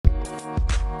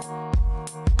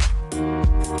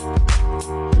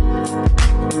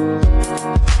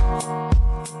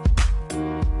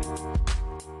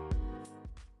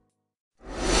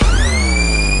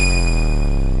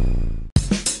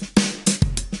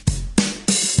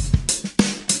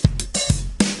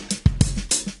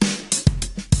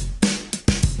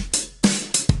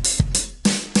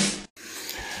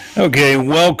Okay,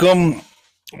 welcome.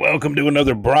 Welcome to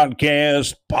another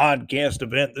podcast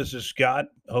event. This is Scott,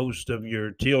 host of your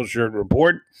Teal Shirt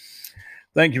Report.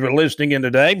 Thank you for listening in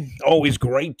today. Always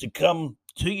great to come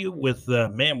to you with,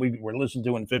 we're listening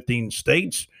to in 15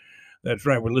 states. That's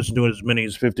right, we're listening to as many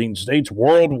as 15 states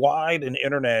worldwide and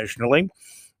internationally,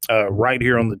 right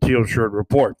here on the Teal Shirt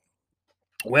Report.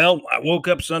 Well, I woke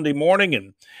up Sunday morning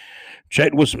and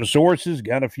checked with some sources,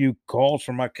 got a few calls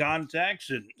from my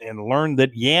contacts, and learned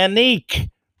that Yannick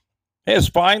has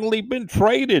finally been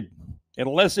traded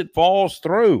unless it falls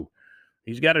through.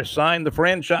 He's got to sign the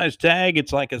franchise tag.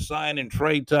 It's like a sign and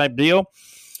trade type deal.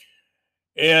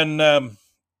 And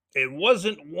it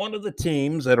wasn't one of the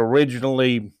teams that were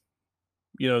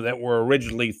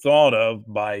originally thought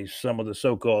of by some of the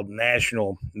so-called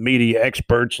national media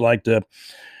experts like the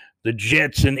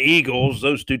Jets and Eagles.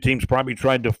 Those two teams probably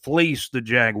tried to fleece the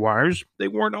Jaguars. They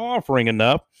weren't offering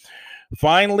enough.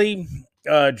 Finally,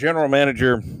 general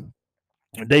manager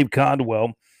Dave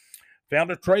Caldwell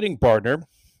found a trading partner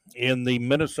in the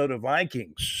Minnesota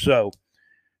Vikings. So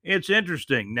it's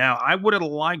interesting. Now, I would have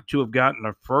liked to have gotten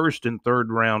a first and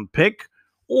third round pick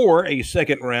or a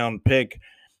second round pick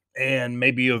and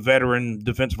maybe a veteran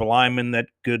defensive lineman that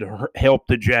could help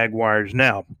the Jaguars.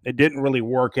 Now, it didn't really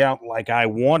work out like I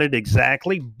wanted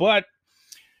exactly, but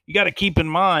you got to keep in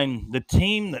mind the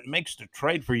team that makes the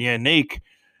trade for Yannick,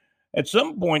 at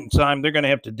some point in time, they're going to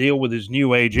have to deal with his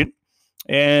new agent.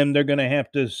 And they're going to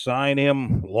have to sign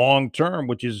him long term,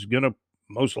 which is going to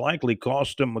most likely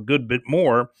cost him a good bit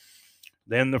more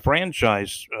than the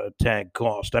franchise tag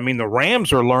cost. I mean, the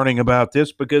Rams are learning about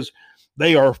this because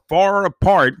they are far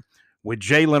apart with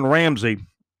Jalen Ramsey.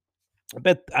 I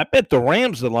bet the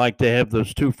Rams would like to have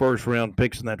those 2 first-round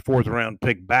picks and that 4th-round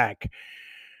pick back,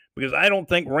 because I don't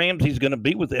think Ramsey's going to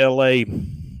be with LA,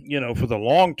 for the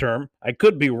long term. I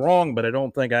could be wrong, but I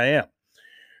don't think I am.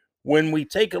 When we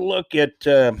take a look at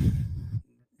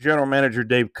general manager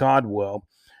Dave Caldwell,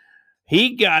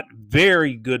 he got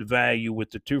very good value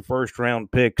with the 2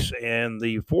 first-round picks and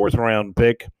the 4th-round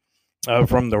pick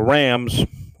from the Rams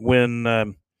when,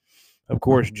 of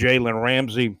course, Jalen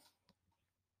Ramsey,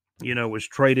 was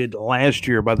traded last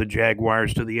year by the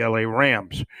Jaguars to the LA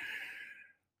Rams.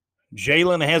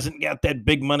 Jalen hasn't got that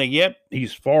big money yet.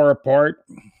 He's far apart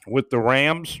with the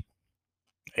Rams.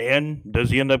 And does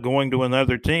he end up going to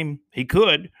another team? He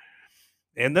could.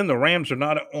 And then the Rams are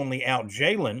not only out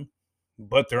Jalen,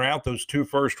 but they're out those 2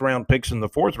 first-round picks and the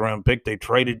 4th-round pick they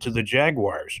traded to the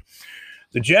Jaguars.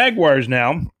 The Jaguars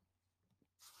now,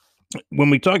 when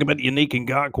we talk about Yannick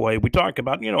Ngakoue, we talk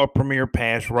about, a premier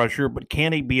pass rusher, but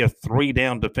can he be a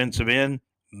 3-down defensive end?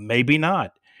 Maybe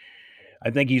not. I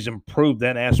think he's improved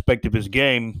that aspect of his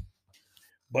game.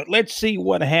 But let's see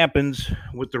what happens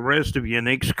with the rest of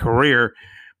Yannick's career.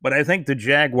 But I think the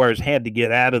Jaguars had to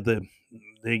get out of the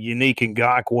Yannick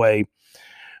Ngakoue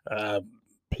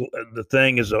the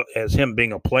thing as him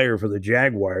being a player for the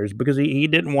Jaguars, because he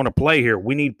didn't want to play here.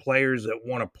 We need players that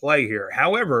want to play here.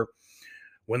 However,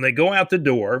 when they go out the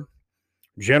door,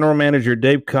 general manager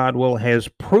Dave Caldwell has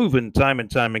proven time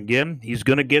and time again he's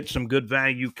going to get some good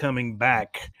value coming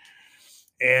back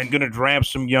and going to draft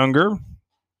some younger,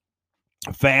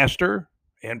 faster,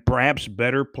 and perhaps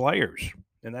better players.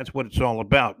 And that's what it's all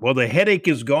about. Well, the headache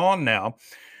is gone now.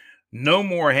 No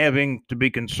more having to be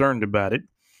concerned about it.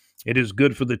 It is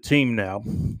good for the team now.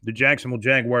 The Jacksonville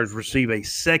Jaguars receive a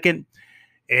 2nd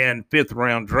and 5th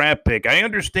round draft pick. I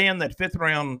understand that 5th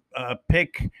round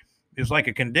pick is like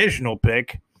a conditional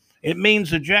pick. It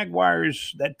means the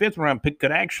Jaguars, that 5th round pick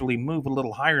could actually move a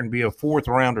little higher and be a 4th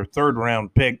round or 3rd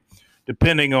round pick,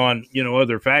 depending on,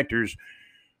 other factors.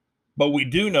 But we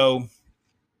do know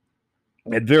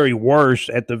at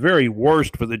the very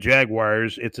worst for the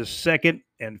Jaguars, it's a 2nd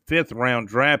and 5th round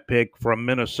draft pick from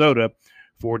Minnesota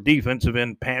for defensive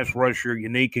end pass rusher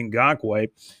Yannick Ngakoue.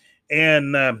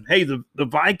 And hey, the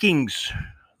Vikings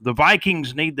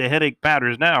need the headache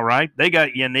powders now, right? They got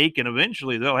Yannick, and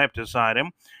eventually they'll have to sign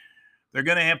him. They're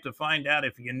going to have to find out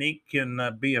if Yannick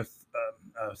can be a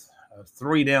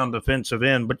 3-down defensive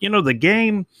end. But the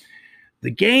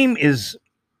game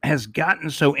has gotten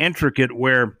so intricate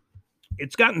where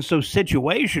it's gotten so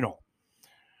situational.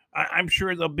 I'm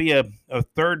sure there'll be a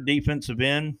 3rd defensive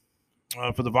end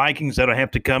for the Vikings that'll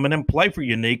have to come in and play for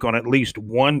Yannick on at least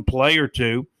one play or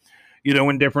two,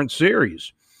 in different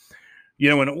series.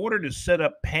 In order to set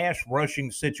up pass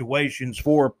rushing situations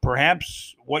for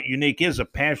perhaps what Yannick is, a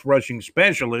pass rushing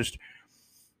specialist,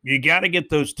 you got to get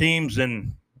those teams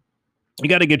and you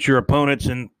got to get your opponents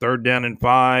in 3rd down and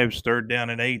 5s, 3rd down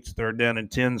and 8s, 3rd down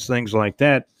and 10s, things like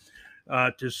that,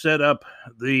 to set up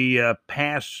the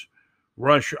pass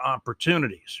rush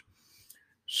opportunities.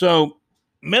 So,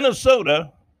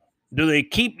 Minnesota, do they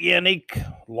keep Yannick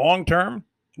long term?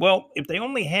 Well, if they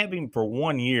only have him for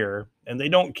 1 year and they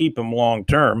don't keep him long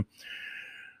term,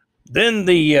 then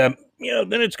then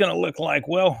it's going to look like,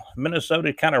 well,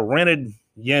 Minnesota kind of rented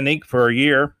Yannick for a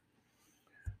year.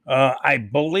 I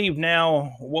believe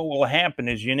now what will happen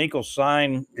is Yannick will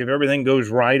sign, if everything goes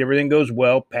right, everything goes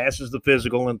well, passes the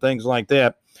physical and things like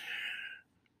that,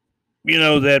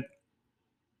 that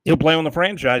he'll play on the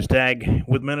franchise tag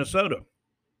with Minnesota.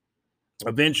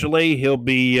 Eventually, he'll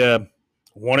be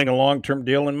wanting a long-term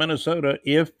deal in Minnesota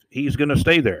if he's going to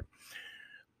stay there.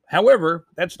 However,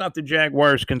 that's not the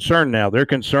Jaguars' concern now. Their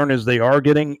concern is they are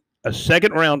getting a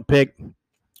second-round pick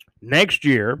next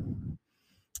year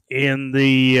in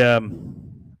the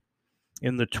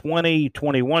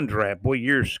 2021 draft. Boy,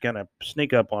 years kind of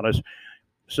sneak up on us.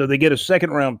 So they get a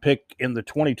second-round pick in the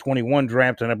 2021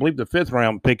 draft, and I believe the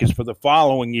fifth-round pick is for the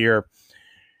following year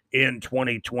in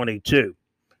 2022.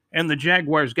 And the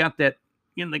Jaguars got that,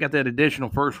 they got that additional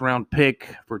first-round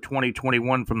pick for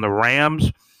 2021 from the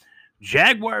Rams.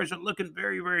 Jaguars are looking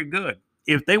very, very good.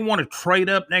 If they want to trade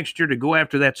up next year to go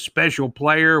after that special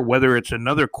player, whether it's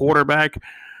another quarterback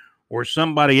or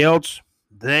somebody else,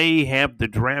 they have the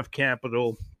draft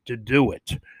capital to do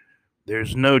it.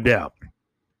 There's no doubt.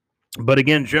 But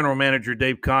again, General Manager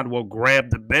Dave Caldwell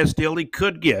grabbed the best deal he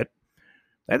could get.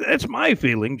 That's my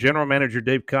feeling. General Manager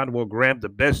Dave Caldwell grabbed the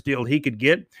best deal he could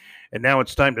get, and now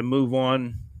it's time to move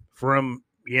on from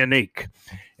Yannick.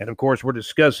 And, of course, we're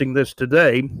discussing this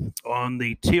today on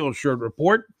the Teal Shirt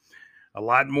Report. A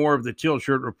lot more of the Teal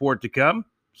Shirt Report to come.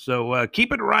 So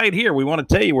keep it right here. We want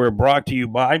to tell you we're brought to you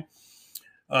by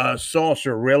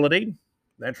Saucer Realty.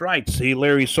 That's right. See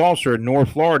Larry Saucer in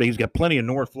North Florida. He's got plenty of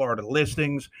North Florida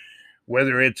listings,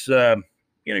 whether it's, you're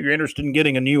interested in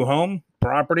getting a new home,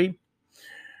 property,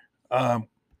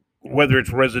 whether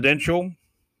it's residential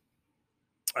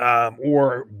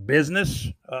or business,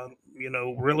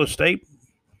 real estate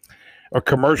or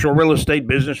commercial real estate,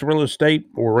 business real estate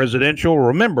or residential.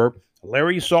 Remember,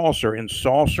 Larry Saucer in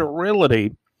Saucer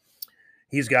Realty,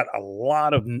 he's got a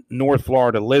lot of North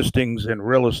Florida listings in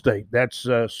real estate. That's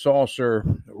Saucer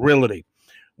Realty.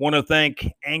 Want to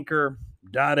thank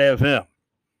Anchor.fm.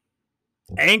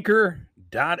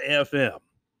 Anchor.fm.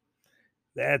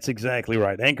 That's exactly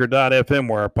right. Anchor.fm,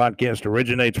 where our podcast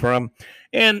originates from.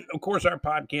 And, of course, our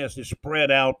podcast is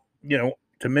spread out,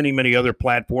 to many, many other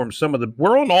platforms.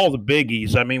 We're on all the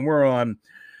biggies. I mean, we're on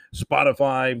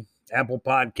Spotify, Apple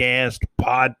Podcast,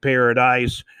 Pod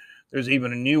Paradise. There's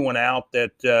even a new one out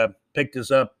that picked us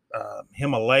up,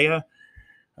 Himalaya,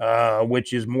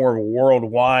 which is more of a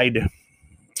worldwide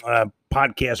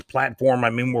podcast platform.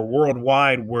 I mean, we're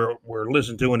worldwide. We're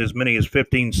listened to in as many as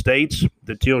 15 states.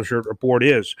 The Teal Shirt Report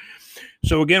is.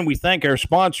 So, again, we thank our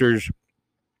sponsors.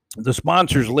 The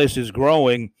sponsors list is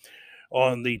growing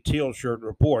on the Teal Shirt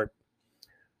Report.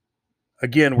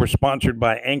 Again, we're sponsored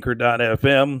by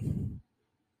Anchor.fm,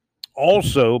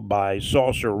 also by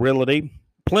Saucer Realty.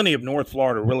 Plenty of North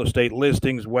Florida real estate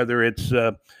listings, whether it's,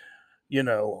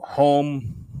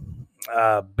 home,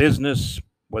 business,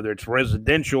 whether it's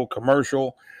residential,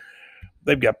 commercial.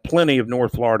 They've got plenty of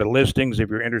North Florida listings. If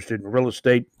you're interested in real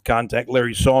estate, contact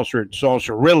Larry Saucer at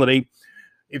Saucer Realty.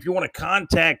 If you want to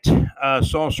contact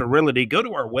Saucer Realty, go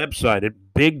to our website at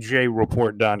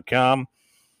bigjreport.com.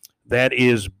 That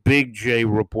is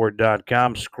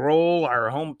bigjreport.com. Scroll our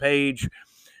homepage,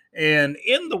 and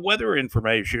in the weather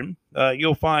information,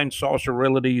 you'll find Saucer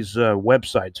Realty's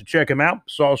website. So check them out,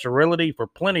 Saucer Realty, for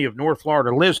plenty of North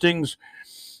Florida listings,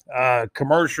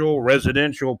 commercial,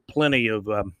 residential, plenty of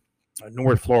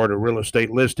North Florida real estate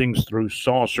listings through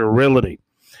Saucer Realty.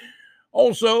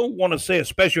 Also, want to say a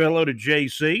special hello to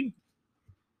JC,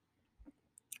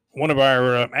 one of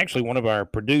our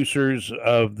producers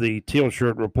of the Teal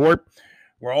Shirt Report.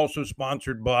 We're also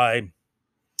sponsored by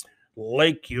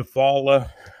Lake Eufaula.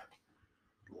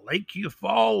 Lake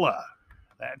Eufaula.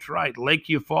 That's right, Lake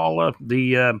Eufaula,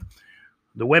 the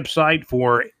website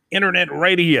for internet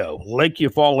radio,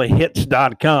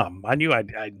 LakeEufaulaHits.com. I knew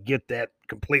I'd get that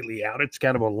completely out. It's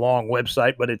kind of a long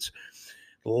website, but it's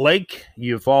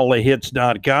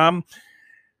LakeEufaulaHits.com.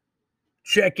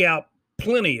 Check out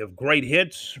plenty of great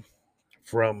hits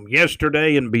from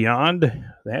yesterday and beyond.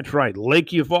 That's right,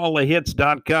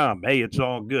 LakeEufaulaHits.com. Hey, it's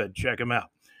all good. Check them out.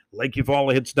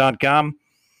 LakeEufaulaHits.com.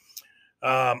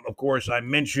 Of course, I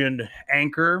mentioned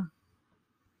Anchor,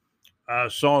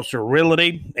 Saucer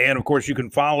Realty, and of course, you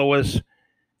can follow us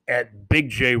at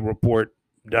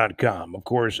bigjreport.com. Of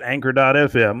course,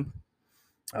 Anchor.fm,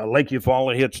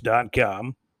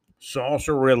 LakeEufaulaHits.com,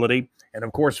 Saucer Realty, and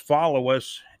of course, follow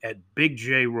us at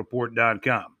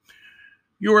bigjreport.com.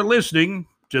 You are listening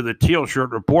to the Teal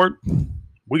Shirt Report.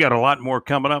 We got a lot more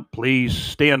coming up. Please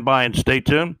stand by and stay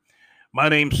tuned. My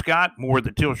name's Scott. More of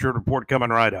the Teal Shirt Report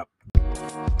coming right up.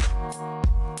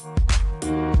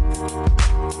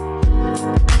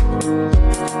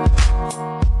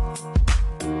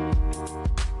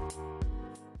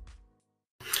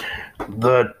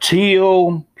 The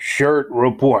Teal Shirt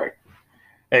Report.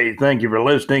 Hey, thank you for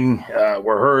listening.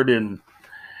 We're heard in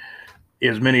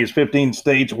as many as 15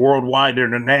 states worldwide,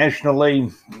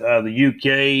 internationally, the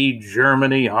UK,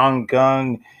 Germany, Hong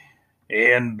Kong,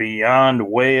 and beyond.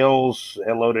 Wales.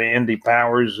 Hello to Andy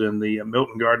Powers and the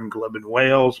Milton Garden Club in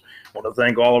Wales. I want to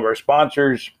thank all of our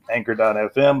sponsors,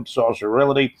 Anchor.fm, Saucer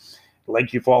Realty,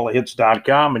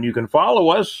 LakeViewFallowHits.com, and you can follow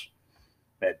us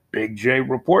at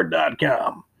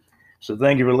BigJReport.com. So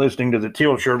thank you for listening to the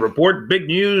Teal Shirt Report. Big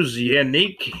news,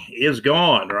 Yannick is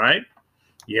gone, right?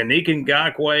 Yannick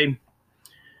Ngakoue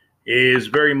is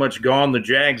very much gone. The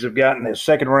Jags have gotten a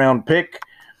second-round pick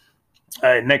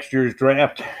next year's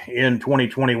draft in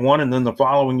 2021, and then the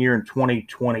following year in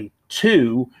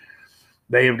 2022,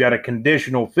 they have got a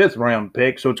conditional fifth-round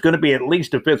pick, so it's going to be at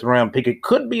least a fifth-round pick. It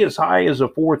could be as high as a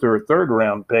fourth or a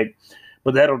third-round pick,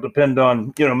 but that'll depend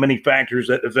on, many factors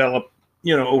that develop,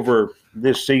 over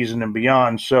this season and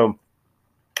beyond. So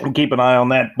we'll keep an eye on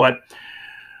that. But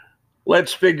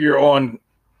let's figure on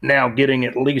now getting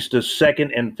at least a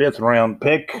second and fifth round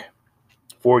pick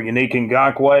for Yannick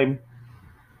Ngakoue.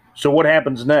 So what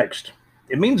happens next?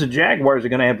 It means the Jaguars are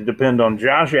going to have to depend on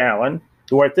Josh Allen,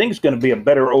 who I think is going to be a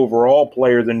better overall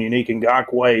player than Yannick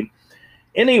Ngakoue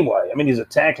anyway. I mean, he's a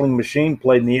tackling machine,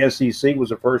 played in the SEC,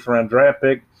 was a first-round draft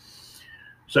pick.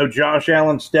 So Josh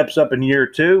Allen steps up in year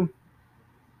two.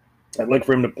 I'd look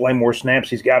for him to play more snaps.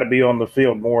 He's got to be on the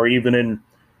field more, even in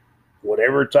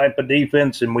whatever type of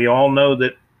defense. And we all know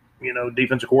that,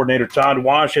 defensive coordinator Todd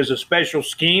Wash has a special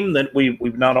scheme that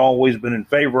we've not always been in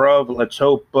favor of. Let's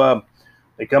hope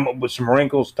they come up with some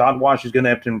wrinkles. Todd Wash is going to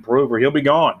have to improve or he'll be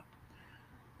gone.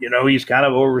 He's kind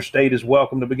of overstayed his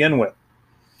welcome to begin with.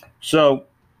 So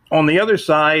on the other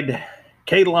side,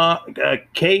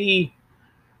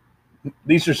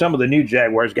 these are some of the new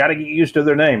Jaguars. Got to get used to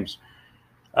their names.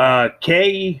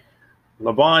 Lavon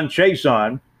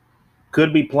Chason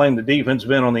could be playing the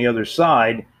defensive end on the other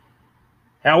side.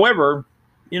 However,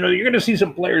 you're going to see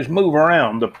some players move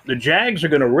around. The Jags are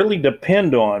going to really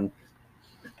depend on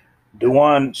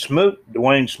Dwayne Smoot,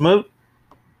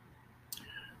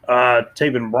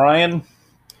 Taven Bryan.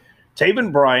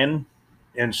 Taven Bryan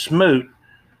and Smoot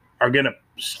are going to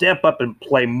step up and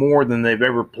play more than they've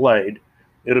ever played.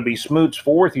 It'll be Smoot's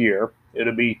fourth year.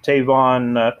 It'll be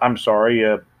Taven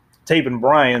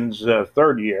Bryan's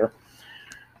third year.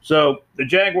 So the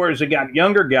Jaguars have got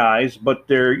younger guys, but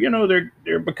they're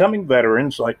becoming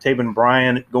veterans, like Taven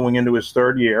Bryan going into his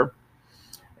third year,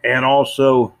 and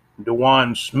also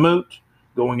Dwayne Smoot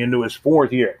going into his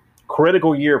fourth year.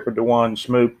 Critical year for Dwayne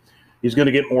Smoot. He's going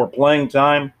to get more playing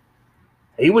time.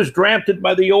 He was drafted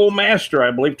by the old master,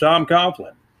 I believe, Tom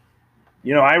Coughlin.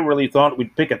 I really thought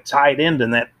we'd pick a tight end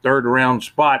in that third-round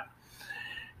spot,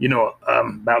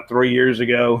 about 3 years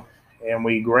ago, and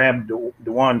we grabbed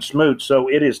Dwayne Smoot. So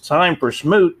it is time for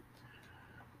Smoot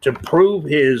to prove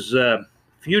his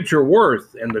future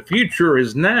worth, and the future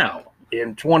is now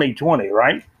in 2020,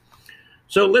 right?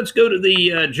 So let's go to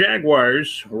the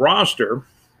Jaguars roster.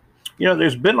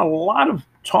 There's been a lot of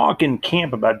talk in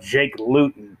camp about Jake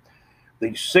Luton,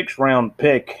 the sixth-round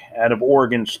pick out of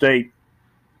Oregon State.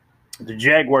 The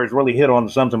Jaguars really hit on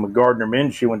something with Gardner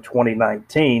Minshew in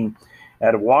 2019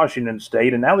 out of Washington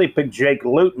State, and now they picked Jake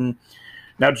Luton.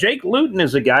 Now, Jake Luton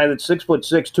is a guy that's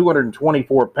 6'6",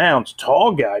 224 pounds,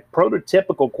 tall guy,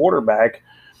 prototypical quarterback.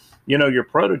 Your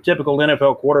prototypical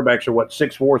NFL quarterbacks are,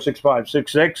 6'4", 6'5",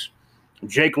 6'6".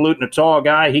 Jake Luton, a tall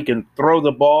guy, he can throw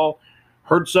the ball.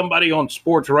 Heard somebody on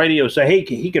sports radio say, hey,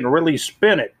 he can really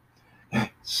spin it.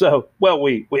 So,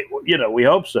 we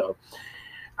hope so.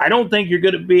 I don't think you're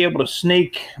going to be able to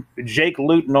sneak Jake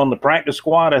Luton on the practice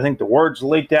squad. I think the word's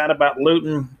leaked out about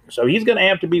Luton. So he's going to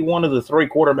have to be one of the three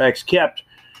quarterbacks kept.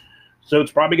 So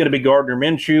it's probably going to be Gardner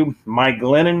Minshew, Mike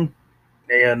Glennon,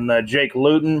 and Jake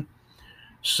Luton.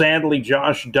 Sadly,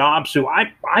 Josh Dobbs, who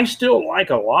I still like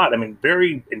a lot. I mean,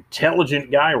 very intelligent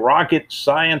guy, rocket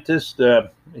scientist.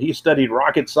 He studied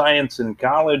rocket science in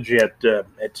college at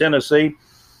Tennessee.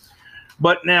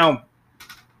 But now,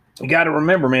 you got to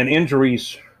remember, man,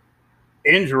 injuries,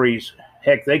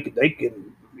 heck, they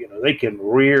can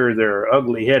rear their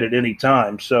ugly head at any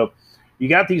time. So you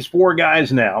got these four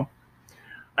guys now.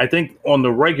 I think on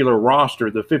the regular roster,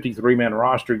 the 53-man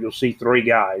roster, you'll see three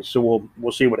guys. So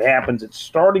we'll see what happens. It's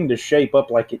starting to shape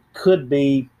up like it could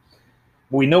be.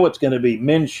 We know it's going to be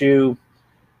Minshew,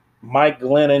 Mike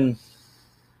Glennon,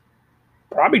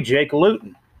 probably Jake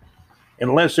Luton.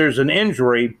 Unless there's an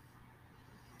injury,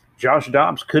 Josh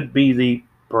Dobbs could be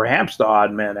perhaps the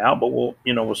odd man out, but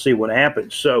we'll see what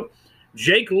happens. So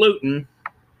Jake Luton,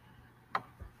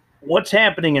 what's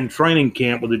happening in training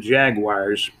camp with the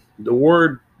Jaguars? The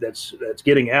word that's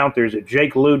getting out there is that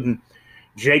Jake Luton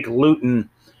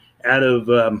out of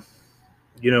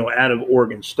out of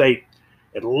Oregon State.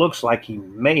 It looks like he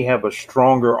may have a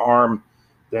stronger arm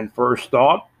than first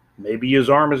thought. Maybe his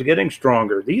arm is getting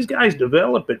stronger. These guys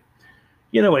develop it,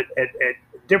 at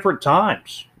different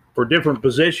times for different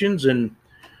positions. And,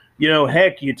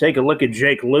 heck, you take a look at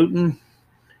Jake Luton.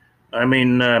 I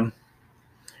mean,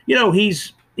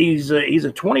 he's a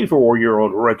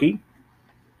 24-year-old rookie.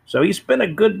 So he spent a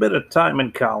good bit of time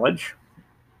in college.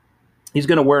 He's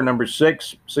going to wear number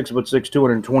 6, 6'6",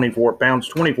 224 pounds,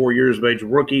 24 years of age,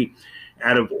 rookie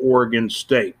out of Oregon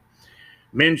State.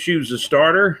 Minshew's the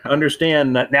starter.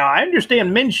 Now, I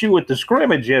understand Minshew at the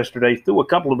scrimmage yesterday threw a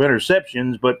couple of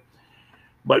interceptions, but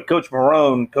Coach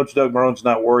Doug Marone's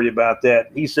not worried about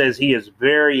that. He says he is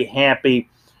very happy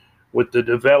with the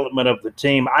development of the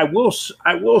team. I will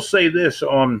say this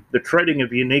on the trading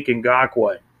of Yannick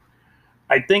Ngakoue.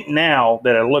 I think now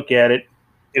that I look at it,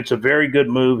 it's a very good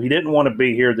move. He didn't want to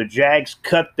be here. The Jags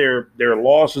cut their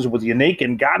losses with Yannick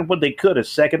and got what they could, a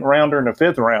second rounder and a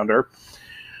fifth rounder.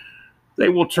 They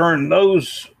will turn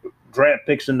those draft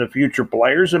picks into future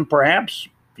players and perhaps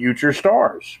future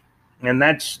stars. And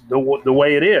that's the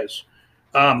way it is.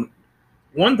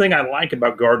 One thing I like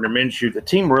about Gardner Minshew, the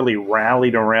team really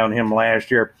rallied around him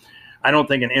last year. I don't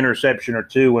think an interception or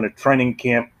two in a training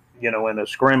camp, in a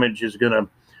scrimmage is going to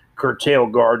curtail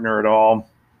Gardner at all.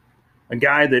 A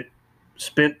guy that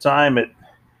spent time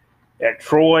at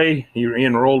Troy. He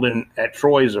enrolled at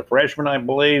Troy as a freshman, I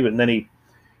believe, and then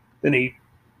he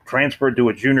transferred to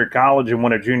a junior college and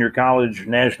won a junior college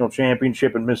national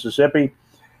championship in Mississippi.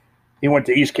 He went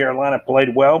to East Carolina,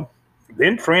 played well,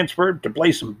 then transferred to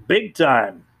play some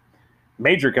big-time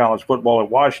major college football at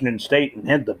Washington State and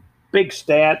had the big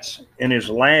stats in his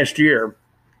last year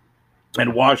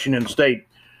at Washington State.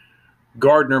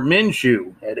 Gardner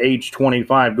Minshew, at age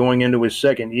 25, going into his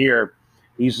second year,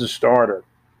 he's the starter.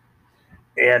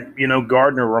 And,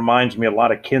 Gardner reminds me a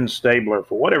lot of Ken Stabler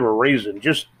for whatever reason.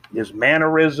 Just his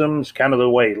mannerisms, kind of the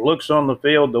way he looks on the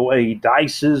field, the way he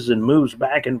dices and moves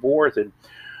back and forth and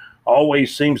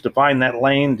always seems to find that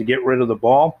lane to get rid of the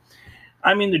ball.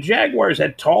 I mean, the Jaguars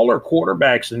had taller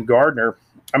quarterbacks than Gardner.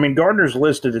 I mean, Gardner's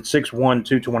listed at 6'1",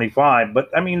 225,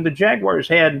 but, the Jaguars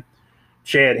had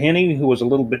Chad Henne, who was a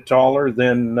little bit taller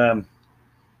than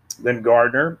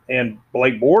Gardner, and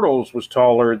Blake Bortles was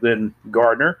taller than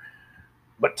Gardner.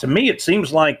 But to me, it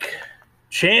seems like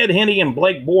Chad Henne and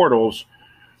Blake Bortles,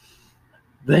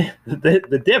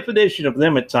 the definition of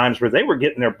them at times where they were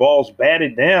getting their balls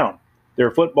batted down, their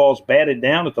footballs batted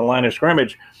down at the line of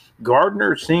scrimmage.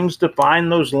 Gardner seems to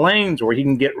find those lanes where he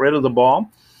can get rid of the ball.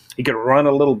 He can run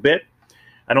a little bit.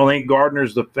 I don't think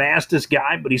Gardner's the fastest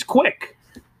guy, but he's quick.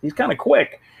 He's kind of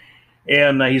quick,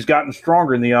 and he's gotten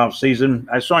stronger in the offseason.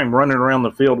 I saw him running around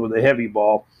the field with a heavy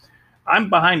ball.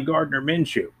 I'm behind Gardner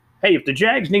Minshew. Hey, if the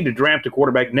Jags need to draft a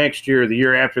quarterback next year or the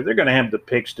year after, they're going to have the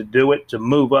picks to do it, to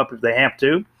move up if they have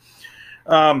to.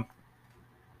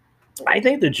 I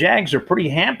think the Jags are pretty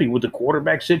happy with the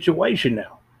quarterback situation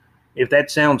now. If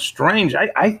that sounds strange,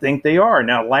 I think they are.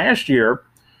 Now, last year,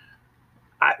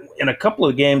 in a couple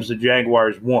of games the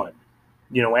Jaguars won,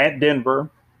 at Denver,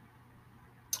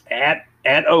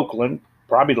 at Oakland,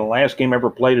 probably the last game ever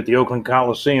played at the Oakland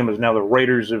Coliseum, as now the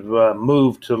Raiders have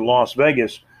moved to Las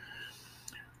Vegas.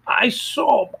 I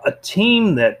saw a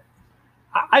team. They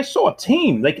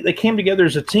came together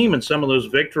as a team in some of those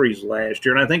victories last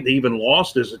year, and I think they even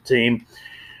lost as a team.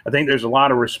 I think there's a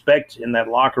lot of respect in that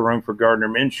locker room for Gardner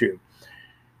Minshew.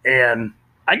 And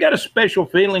I got a special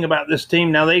feeling about this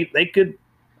team. Now, they could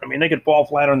fall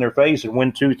flat on their face and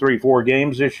win 2, 3, 4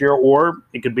 games this year, or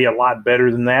it could be a lot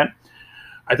better than that.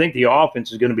 I think the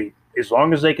offense is going to be, as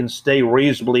long as they can stay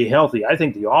reasonably healthy, I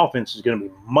think the offense is going to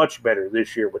be much better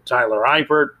this year with Tyler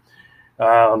Eifert,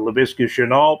 Laviska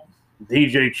Shenault.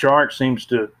 DJ Chark seems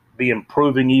to be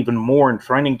improving even more in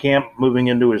training camp, moving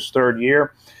into his third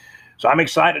year. So I'm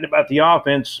excited about the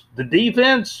offense. The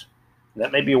defense,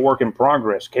 that may be a work in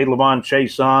progress. K'Lavon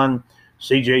Chaisson,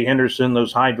 C.J. Henderson,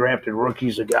 those high-drafted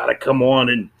rookies have got to come on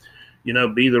and,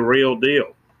 be the real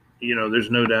deal.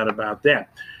 There's no doubt about that.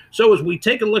 So as we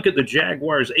take a look at the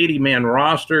Jaguars' 80-man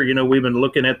roster, we've been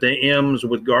looking at the M's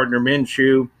with Gardner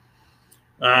Minshew.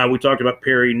 We talked about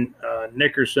Perry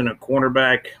Nickerson, a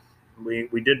cornerback.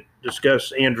 We did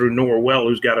discuss Andrew Norwell,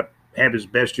 who's got to have his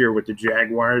best year with the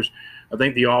Jaguars. I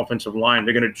think the offensive line,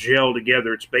 they're going to gel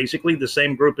together. It's basically the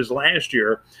same group as last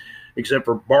year, except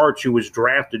for Barch, who was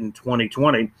drafted in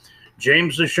 2020.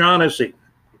 James O'Shaughnessy.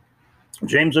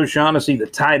 James O'Shaughnessy, the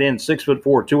tight end,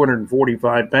 6'4",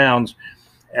 245 pounds,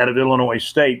 out of Illinois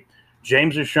State.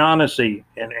 James O'Shaughnessy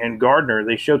and Gardner,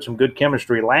 they showed some good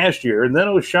chemistry last year. And then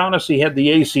O'Shaughnessy had the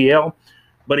ACL,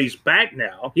 but he's back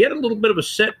now. He had a little bit of a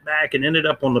setback and ended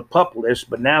up on the PUP list,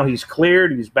 but now he's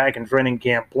cleared. He's back in training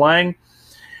camp playing.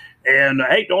 And,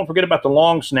 hey, don't forget about the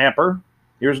long snapper.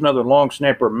 Here's another long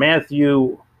snapper.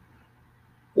 Matthew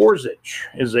Orzich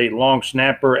is a long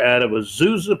snapper out of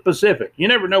Azusa Pacific. You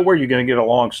never know where you're going to get a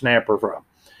long snapper from.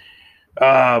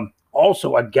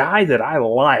 Also, a guy that I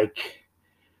like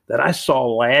that I saw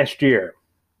last year,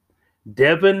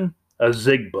 Devin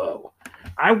Azigbo.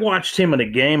 I watched him in a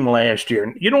game last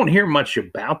year. You don't hear much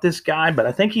about this guy, but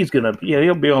I think he's going to,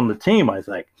 he'll be on the team, I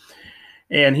think.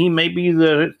 And he may be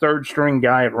the third-string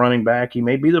guy at running back. He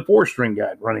may be the fourth-string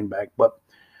guy at running back. But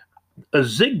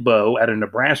Azigbo out of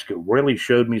Nebraska really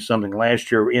showed me something last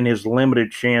year in his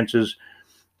limited chances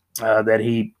that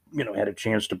he, had a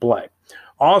chance to play.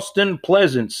 Austin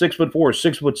Pleasant, 6'4",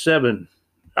 6'7".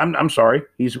 I'm sorry.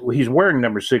 He's wearing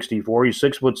number 64. He's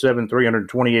 6'7",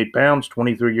 328 pounds,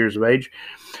 23 years of age.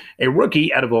 A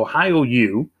rookie out of Ohio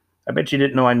U. I bet you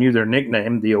didn't know I knew their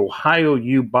nickname, the Ohio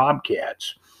U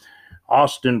Bobcats.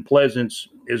 Austin Pleasant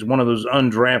is one of those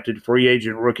undrafted free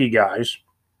agent rookie guys.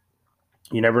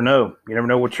 You never know. You never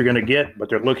know what you're going to get, but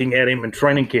they're looking at him in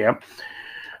training camp.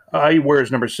 He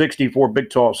wears number 64, big,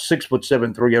 tall,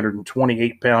 6'7",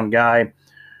 328-pound guy.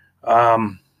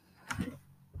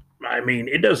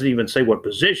 It doesn't even say what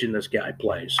position this guy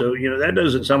plays. So, that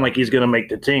doesn't sound like he's going to make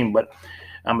the team, but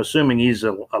I'm assuming he's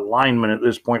a lineman at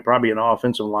this point, probably an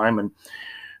offensive lineman.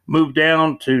 Move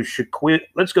down to Shaquille.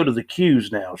 Let's go to the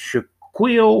Q's now.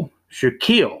 Shaquille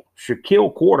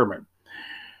Quarterman.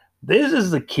 This is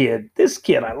the kid. This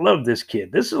kid, I love this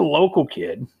kid. This is a local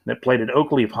kid that played at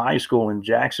Oakleaf High School in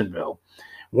Jacksonville.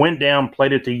 Went down,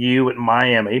 played at the U at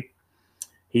Miami.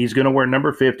 He's going to wear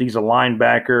number 50. He's a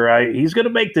linebacker. He's going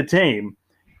to make the team.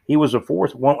 He was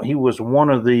one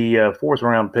of the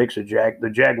fourth-round picks of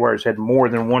the Jaguars had more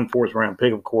than one fourth-round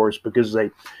pick, of course, because they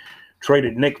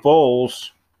traded Nick Foles,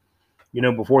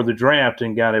 before the draft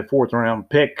and got a fourth-round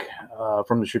pick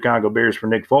from the Chicago Bears for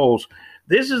Nick Foles.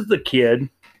 This is the kid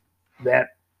that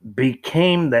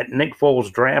became that Nick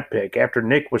Foles draft pick. After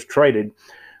Nick was traded,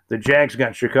 the Jags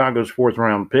got Chicago's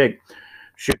fourth-round pick.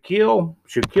 Shaquille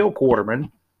Quarterman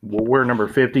will wear number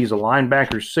 50. He's a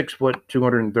linebacker, 6 foot,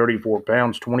 234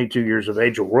 pounds, 22 years of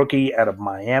age, a rookie out of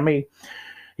Miami.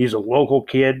 He's a local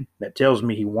kid that tells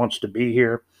me he wants to be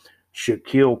here.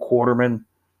 Shaquille Quarterman,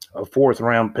 a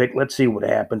fourth-round pick. Let's see what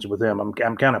happens with him. I'm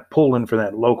kind of pulling for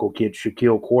that local kid,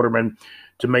 Shaquille Quarterman,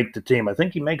 to make the team. I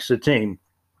think he makes the team,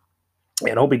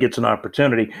 and hope he gets an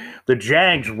opportunity. The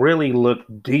Jags really look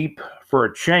deep for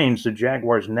a change. The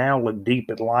Jaguars now look deep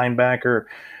at linebacker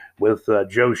with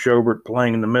Joe Schobert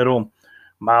playing in the middle,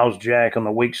 Miles Jack on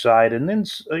the weak side, and then,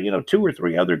 2 or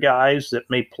 3 other guys that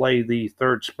may play the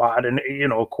third spot. And,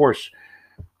 of course,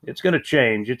 it's going to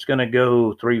change. It's going to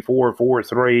go 3-4,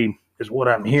 4-3 is what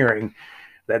I'm hearing,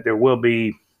 that there will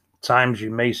be times you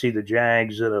may see the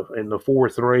Jags in the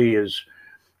 4-3 as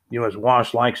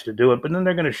Wash likes to do it, but then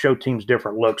they're going to show teams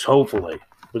different looks, hopefully,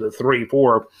 with a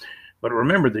 3-4. But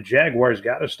remember, the Jaguars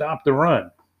got to stop the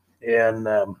run. And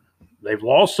they've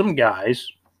lost some guys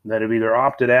that have either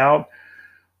opted out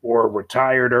or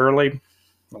retired early,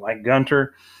 like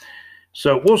Gunter.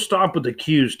 So we'll stop with the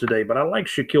Q's today, but I like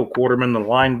Shaquille Quarterman, the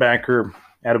linebacker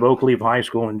out of Oakleaf High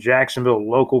School in Jacksonville,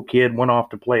 local kid, went off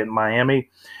to play at Miami.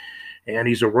 And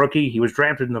he's a rookie. He was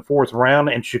drafted in the 4th round.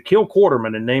 And Shaquille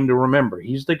Quarterman, a name to remember.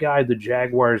 He's the guy the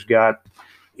Jaguars got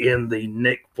in the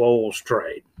Nick Foles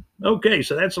trade. Okay,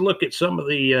 so that's a look at some of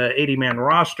the 80-man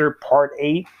roster, Part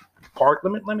 8.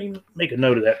 Let me make a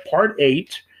note of that. Part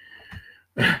 8.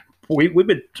 We've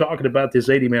been talking about this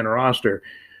 80-man roster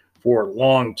for a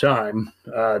long time.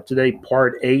 Today,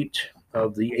 Part 8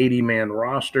 of the 80-man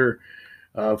roster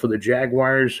for the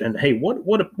Jaguars. And hey,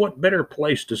 what better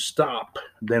place to stop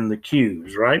than the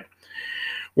Q's, right?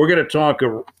 We're going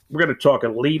to talk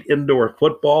elite indoor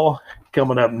football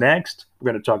coming up next.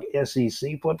 We're going to talk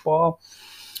SEC football,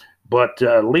 but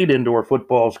elite indoor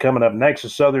football is coming up next. The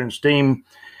Southern Steam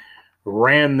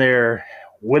ran their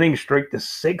winning streak to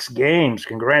 6 games.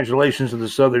 Congratulations to the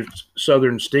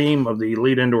Southern Steam of the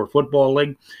Elite Indoor Football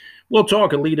League. We'll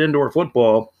talk elite indoor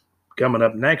football coming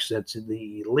up next. That's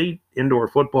the Elite Indoor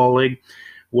Football League.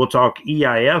 We'll talk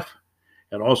EIF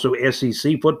and also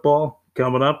SEC football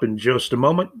coming up in just a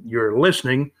moment. You're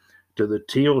listening to the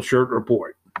Teal Shirt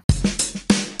Report.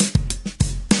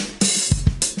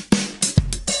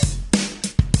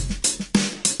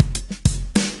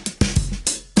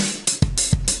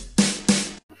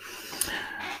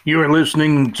 You are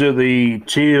listening to the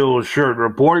Teal Shirt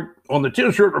Report. On the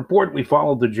Teal Shirt Report, we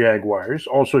follow the Jaguars,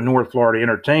 also North Florida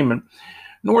Entertainment.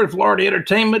 North Florida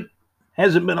Entertainment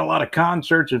hasn't been a lot of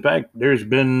concerts. In fact, there's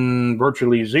been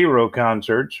virtually zero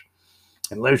concerts,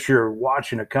 unless you're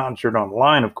watching a concert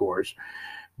online, of course.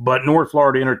 But North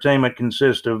Florida Entertainment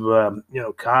consists of,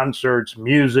 concerts,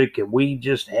 music, and we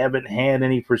just haven't had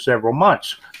any for several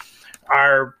months.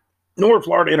 Our North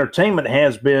Florida Entertainment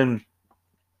has been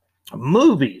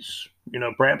movies,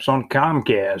 perhaps on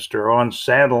Comcast or on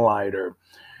satellite or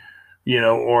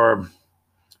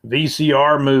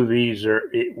VCR movies or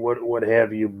what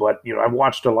have you. But, I've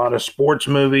watched a lot of sports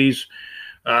movies,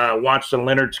 watched the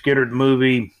Lynyrd Skynyrd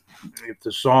movie. If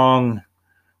the song,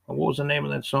 what was the name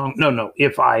of that song? No.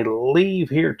 If I Leave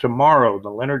Here Tomorrow, the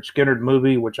Lynyrd Skynyrd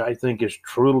movie, which I think is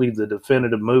truly the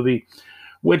definitive movie,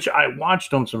 which I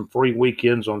watched on some free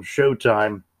weekends on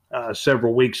Showtime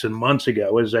several weeks and months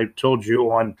ago. As I told you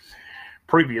on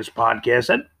previous podcasts,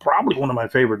 that's probably one of my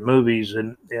favorite movies,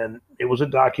 and it was a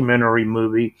documentary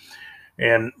movie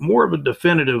and more of a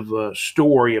definitive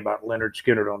story about Lynyrd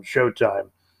Skynyrd on Showtime,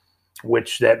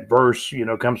 which that verse,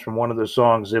 comes from one of the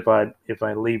songs, If I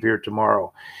Leave Here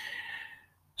Tomorrow.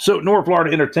 So North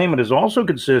Florida Entertainment has also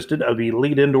consisted of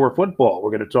elite indoor football.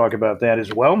 We're going to talk about that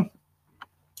as well.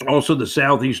 Also, the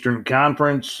Southeastern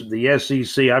Conference, the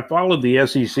SEC. I followed the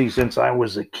SEC since I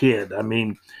was a kid. I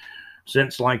mean,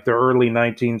 since like the early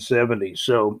 1970s.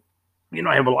 So,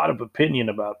 I have a lot of opinion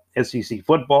about SEC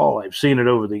football. I've seen it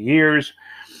over the years.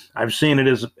 I've seen it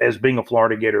as being a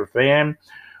Florida Gator fan.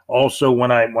 Also,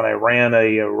 when I ran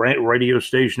a radio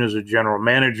station as a general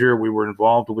manager, we were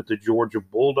involved with the Georgia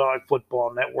Bulldog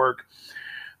Football Network.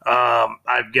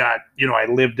 I've got, I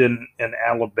lived in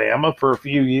Alabama for a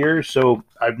few years, so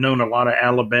I've known a lot of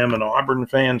Alabama and Auburn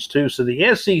fans too. So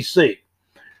the SEC,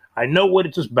 I know what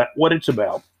it's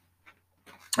about.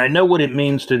 I know what it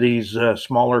means to these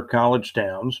smaller college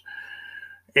towns,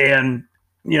 and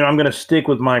I'm going to stick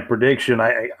with my prediction.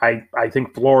 I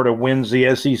think Florida wins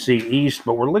the SEC East,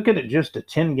 but we're looking at just a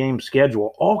 10-game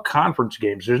schedule, all conference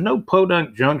games. There's no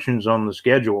podunk junctions on the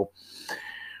schedule,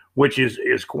 which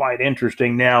is quite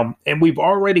interesting now. And we've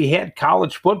already had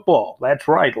college football. That's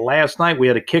right. Last night we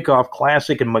had a kickoff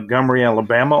classic in Montgomery,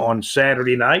 Alabama on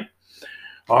Saturday night,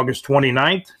 August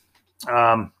 29th.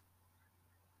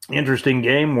 Interesting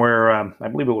game where I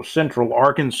believe it was Central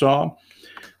Arkansas.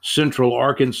 Central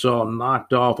Arkansas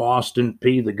knocked off Austin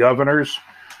Peay, the Governors.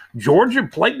 Georgia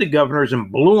played the Governors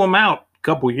and blew them out a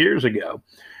couple years ago.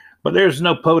 But there's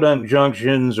no podunk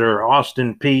junctions or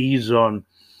Austin Peays on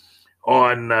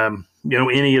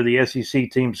any of the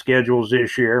SEC team schedules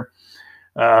this year.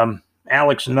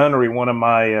 Alex Nunnery, one of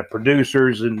my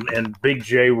producers and Big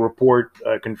J Report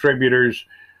contributors,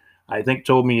 I think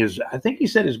he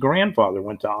said his grandfather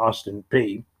went to Austin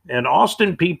Peay. And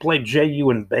Austin Peay played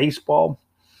JU in baseball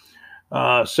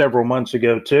several months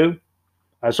ago too.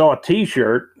 I saw a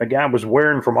T-shirt a guy was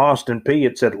wearing from Austin Peay.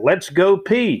 It said, "Let's go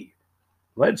Peay.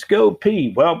 Let's go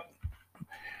Peay." Well,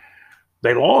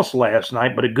 they lost last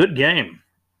night, but a good game.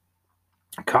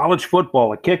 College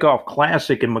football, a kickoff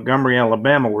classic in Montgomery,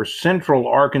 Alabama, where Central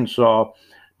Arkansas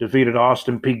defeated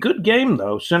Austin Peay. Good game,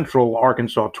 though. Central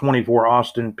Arkansas 24,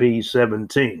 Austin Peay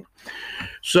 17.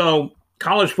 So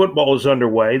college football is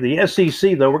underway. The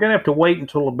SEC, though, we're going to have to wait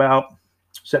until about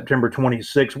September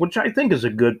 26th, which I think is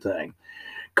a good thing.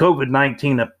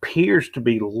 COVID-19 appears to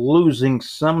be losing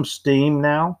some steam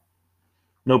now.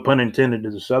 No pun intended to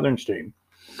the Southern steam.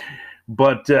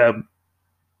 But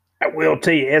I will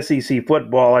tell you, SEC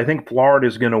football, I think Florida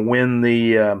is going to win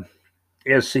the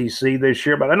SEC this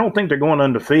year, but I don't think they're going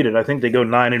undefeated. I think they go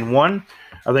 9-1.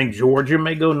 I think Georgia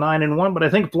may go 9-1, but I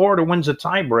think Florida wins a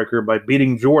tiebreaker by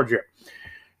beating Georgia.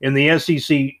 In the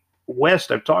SEC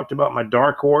West, I've talked about my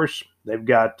dark horse. They've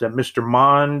got Mr.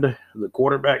 Mond, the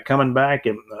quarterback, coming back,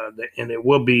 and it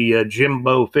will be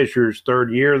Jimbo Fisher's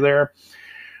third year there.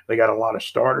 They got a lot of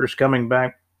starters coming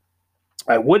back.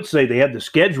 I would say they had the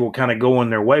schedule kind of going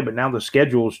their way, but now the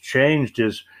schedule's changed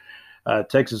as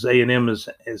Texas A&M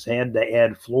has had to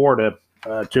add Florida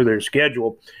to their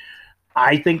schedule.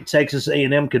 I think Texas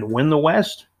A&M can win the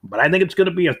West, but I think it's going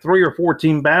to be a 3 or 4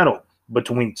 team battle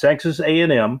between Texas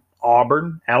A&M,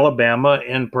 Auburn, Alabama,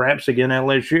 and perhaps again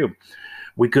LSU.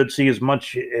 We could see as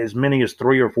many as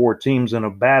 3 or 4 teams in a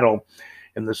battle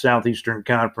in the Southeastern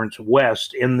Conference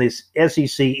West. In this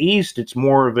SEC East, it's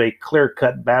more of a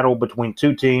clear-cut battle between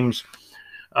 2 teams,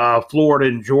 Florida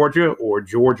and Georgia, or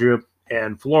Georgia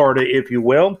and Florida, if you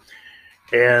will.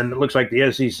 And it looks like the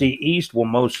SEC East will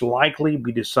most likely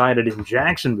be decided in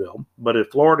Jacksonville. But if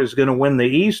Florida is going to win the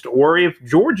East, or if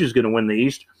Georgia is going to win the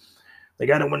East, they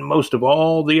got to win most of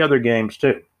all the other games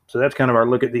too. So that's kind of our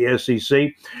look at the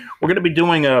SEC. We're going to be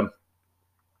doing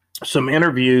some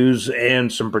interviews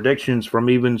and some predictions from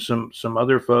even some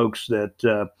other folks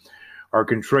that are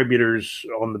contributors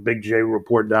on the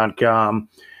BigJReport.com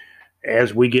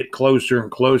as we get closer and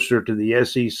closer to the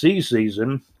SEC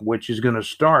season, which is going to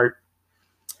start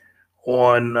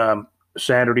on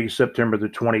Saturday, September the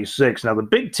 26th. Now, the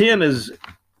Big Ten is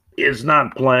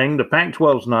not playing. The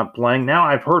Pac-12 is not playing. Now,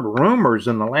 I've heard rumors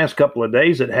in the last couple of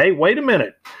days that, hey, wait a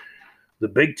minute, the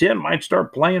Big Ten might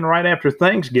start playing right after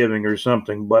Thanksgiving or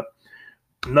something, but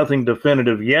nothing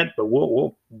definitive yet, but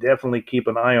we'll definitely keep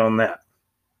an eye on that.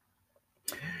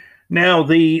 Now,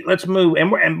 let's move,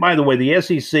 and by the way, the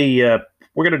SEC,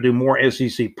 we're going to do more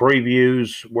SEC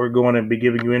previews. We're going to be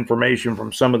giving you information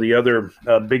from some of the other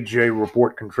Big J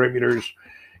Report contributors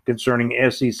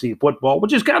concerning SEC football,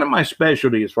 which is kind of my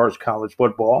specialty as far as college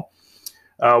football.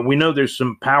 We know there's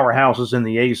some powerhouses in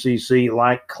the ACC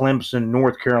like Clemson,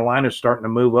 North Carolina, starting to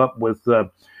move up with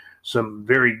some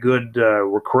very good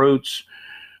recruits.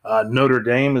 Notre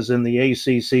Dame is in the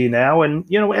ACC now, and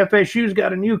FSU's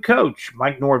got a new coach,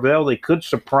 Mike Norvell. They could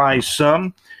surprise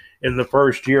some in the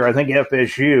first year. I think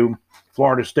FSU,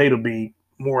 Florida State, will be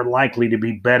more likely to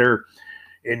be better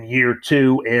in year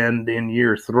 2 and in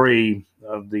year 3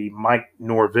 of the Mike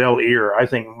Norvell era. I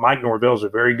think Mike Norvell is a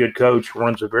very good coach,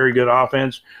 runs a very good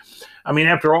offense. I mean,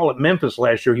 after all, at Memphis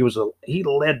last year, he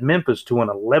led Memphis to an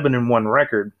 11-1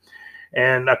 record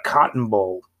and a Cotton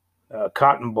Bowl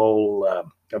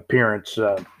appearance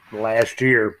last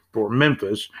year for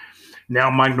Memphis. Now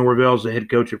Mike Norvell is the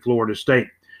head coach at Florida State.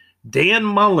 Dan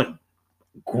Mullen,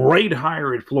 great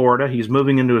hire at Florida. He's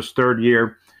moving into his 3rd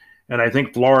year, and I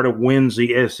think Florida wins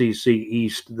the SEC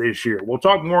East this year. We'll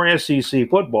talk more SEC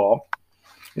football.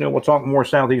 We'll talk more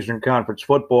Southeastern Conference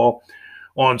football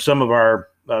on some of our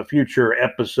future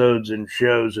episodes and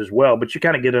shows as well. But you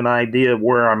kind of get an idea of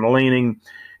where I'm leaning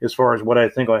as far as what I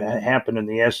think will happen in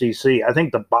the SEC. I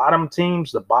think the bottom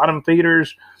teams, the bottom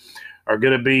feeders, are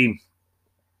going to be,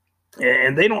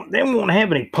 and they won't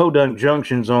have any podunk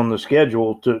junctions on the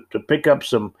schedule to pick up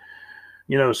some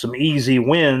easy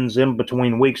wins in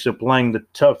between weeks of playing the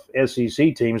tough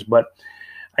SEC teams. But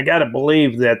I got to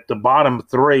believe that the bottom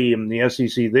 3 in the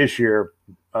SEC this year,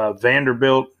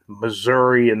 Vanderbilt,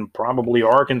 Missouri, and probably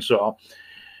Arkansas,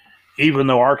 even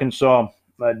though Arkansas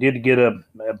did get a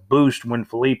boost when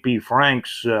Felipe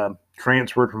Franks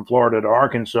transferred from Florida to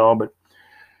Arkansas. But,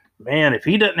 man, if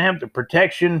he doesn't have the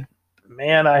protection,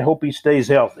 man, I hope he stays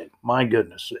healthy. My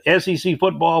goodness. SEC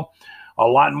football, a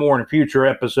lot more in future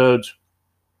episodes.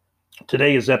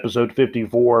 Today is episode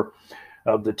 54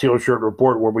 of the Teal Shirt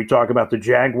Report, where we talk about the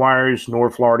Jaguars,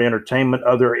 North Florida entertainment,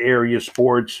 other area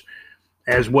sports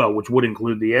as well, which would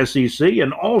include the SEC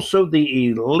and also the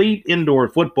Elite Indoor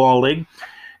Football League.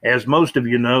 As most of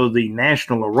you know, the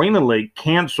National Arena League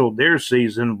canceled their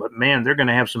season, but, man, they're going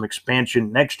to have some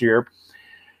expansion next year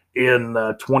in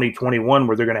 2021,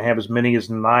 where they're going to have as many as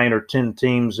 9 or 10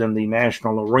 teams in the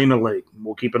National Arena League.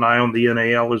 We'll keep an eye on the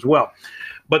NAL as well.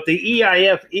 But the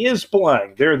EIF is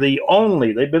playing. They've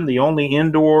been the only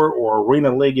indoor or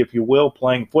arena league, if you will,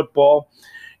 playing football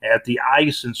at the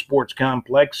Ice and Sports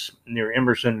Complex near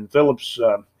Emerson and Phillips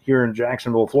here in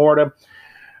Jacksonville, Florida.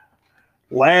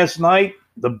 Last night,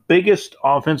 the biggest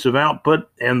offensive output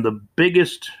and the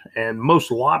biggest and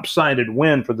most lopsided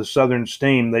win for the Southern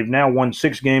Steam. They've now won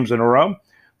 6 games in a row.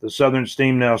 The Southern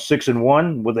Steam now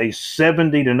 6-1 with a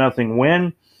 70-0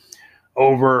 win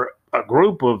over a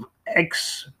group of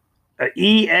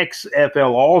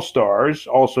EXFL All-Stars,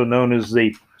 also known as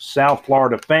the South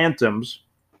Florida Phantoms.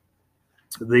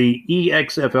 The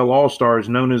EXFL All-Stars,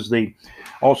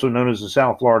 also known as the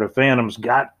South Florida Phantoms,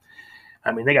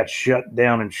 they got shut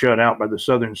down and shut out by the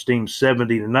Southern Steam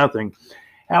 70-0.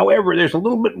 However, there's a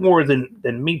little bit more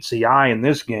than meets the eye in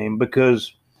this game,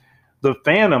 because the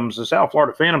South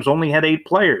Florida Phantoms, only had 8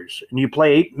 players, and you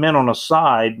play 8 men on a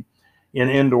side in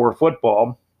indoor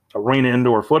football, arena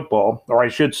indoor football, or I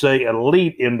should say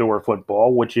elite indoor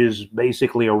football, which is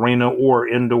basically arena or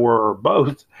indoor or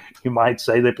both, you might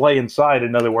say. They play inside,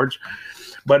 in other words.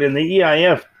 But in the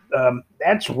EIF,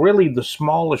 that's really the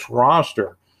smallest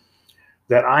roster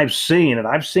that I've seen, and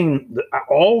I've seen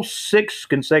all 6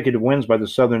 consecutive wins by the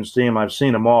Southern Steam. I've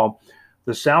seen them all.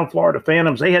 The South Florida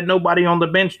Phantoms, they had nobody on the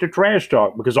bench to trash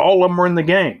talk because all of them were in the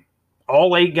game.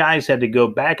 All 8 guys had to go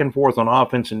back and forth on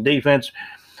offense and defense.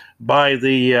 By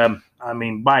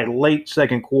by late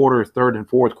second quarter, third and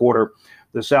fourth quarter,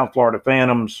 the South Florida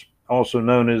Phantoms, also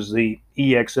known as the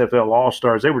EXFL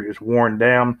All-Stars, they were just worn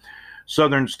down.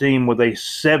 Southern Steam with a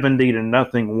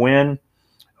 70-0 win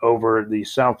over the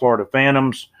South Florida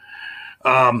Phantoms.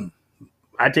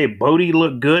 I tell you, Bodie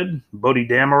looked good. Bodie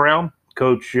Damerel,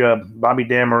 Coach Bobby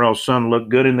Damerel's son, looked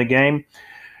good in the game.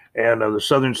 And the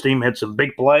Southern's team had some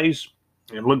big plays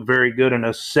and looked very good in a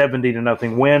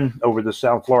 70-0 win over the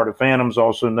South Florida Phantoms,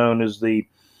 also known as the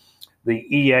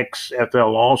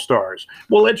EXFL All-Stars.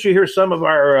 We'll let you hear some of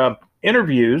our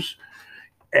interviews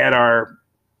at our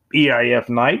EIF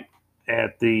night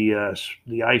at the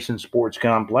Ice and Sports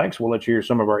Complex. We'll let you hear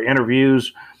some of our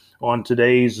interviews on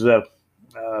today's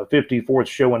 54th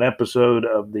show and episode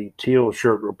of the Teal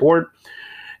Shirt Report.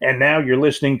 And now you're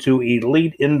listening to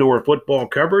elite indoor football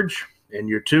coverage, and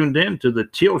you're tuned in to the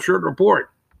Teal Shirt Report.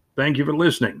 Thank you for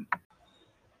listening.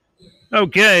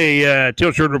 Okay,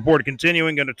 Teal Shirt Report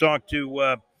continuing. Going to talk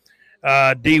to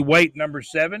D. Waite, number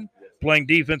 7, playing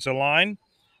defensive line.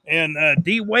 And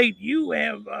D. Waite, you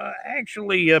have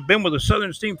actually been with the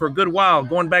Southern's team for a good while,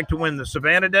 going back to when the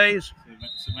Savannah days?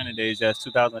 Savannah days, yes,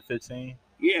 2015.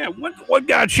 Yeah, what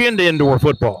got you into indoor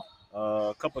football?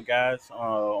 A couple of guys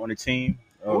on the team,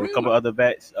 Really? a couple other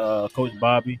vets, Coach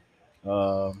Bobby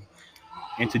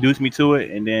introduced me to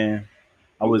it, and then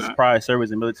I was prior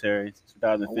service in the military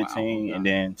 2015, and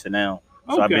then to now.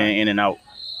 So I've been in and out.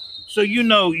 So you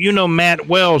know Matt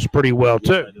Wells pretty well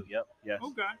too. Yes, I do. Yep. Yes.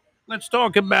 Okay. Let's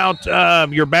talk about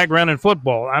your background in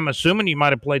football. I'm assuming you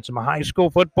might have played some high school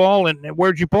football, and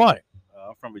where'd you play?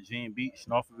 I'm from Virginia Beach,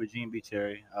 Norfolk, Virginia Beach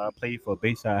area. I played for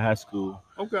Bayside High School.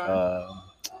 Okay.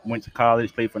 Went to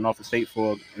college, played for Norfolk State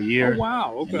for a year. Oh,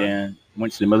 wow. Okay. And then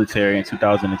went to the military in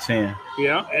 2010.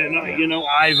 Yeah, and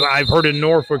I've heard of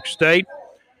Norfolk State.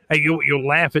 Hey, you'll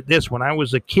laugh at this. When I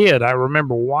was a kid, I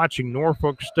remember watching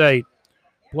Norfolk State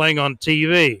playing on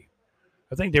TV.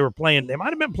 I think they might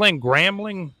have been playing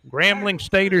Grambling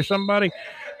State or somebody.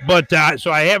 But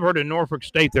so I have heard of Norfolk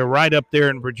State. They're right up there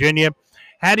in Virginia.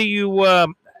 How do you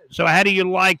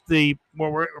like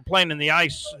we're playing in the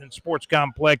Ice and Sports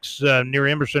Complex near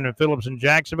Emerson and Phillips in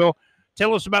Jacksonville?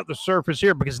 Tell us about the surface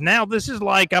here, because now this is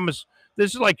like your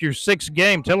 6th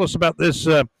game. Tell us about this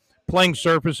playing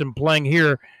surface and playing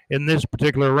here in this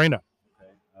particular arena.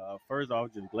 First off,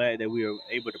 just glad that we were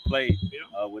able to play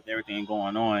with everything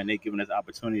going on. They're giving us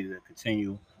opportunity to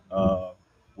continue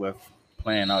with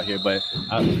playing out here. But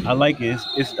I like it.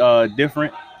 It's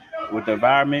different with the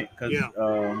environment, because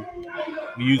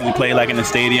we usually play like in the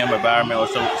stadium environment or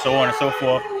so on and so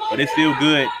forth. But it's still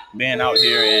good being out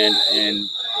here and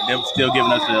they're still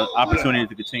giving us the opportunity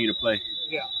to continue to play.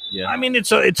 Yeah. I mean,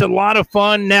 it's a lot of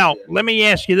fun. Now, let me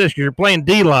ask you this: you're playing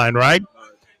D-line, right?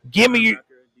 Give me your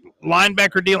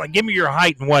linebacker D-line. Give me your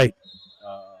height and weight.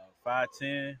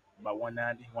 5'10", about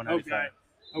 190, 195.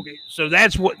 Okay. So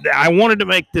that's what I wanted to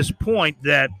make this point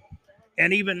that.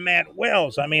 And even Matt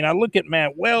Wells. I mean, I look at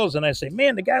Matt Wells and I say,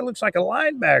 man, the guy looks like a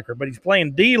linebacker, but he's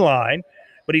playing D-line.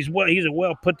 But he's a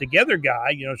well put together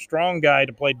guy, strong guy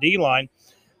to play D-line.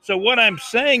 So what I'm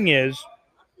saying is,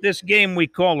 this game we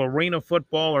call arena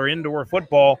football or indoor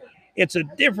football, it's a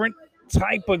different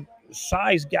type of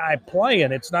size guy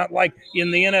playing. It's not like in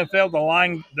the NFL,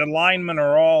 the linemen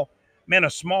are all, man, a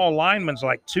small lineman's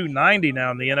like 290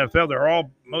 now in the NFL.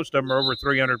 Most of them are over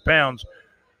 300 pounds.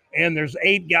 And there's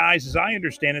 8 guys, as I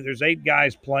understand it, there's 8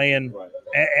 guys playing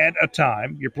at a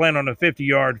time. You're playing on a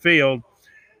 50-yard field.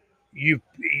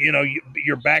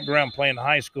 Your background playing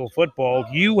high school football,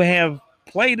 you have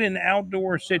played in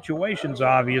outdoor situations,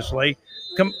 obviously.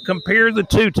 Compare the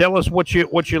two. Tell us what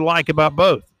you like about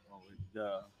both.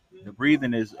 The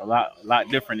breathing is a lot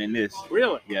different in this.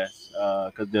 Really? Yes,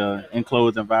 because the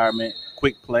enclosed environment,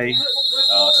 quick play,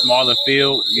 smaller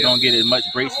field. You don't get as much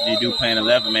breaks as you do playing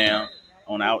 11-man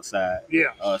on the outside.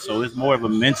 Yeah. So it's more of a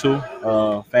mental,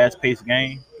 fast-paced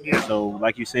game. Yeah. So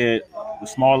like you said, the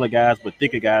smaller guys but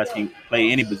thicker guys can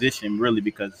play any position really,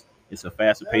 because it's a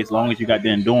faster pace. As long as you got the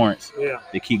endurance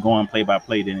to keep going play by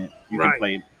play, then you can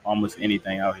play almost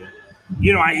anything out here.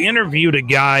 I interviewed a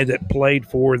guy that played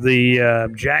for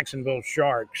the Jacksonville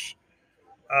Sharks.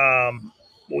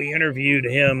 We interviewed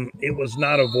him. It was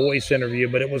not a voice interview,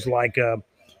 but it was like a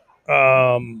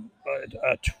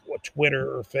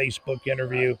Twitter or Facebook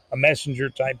interview, a messenger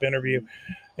type interview.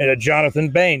 And Jonathan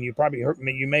Bain, you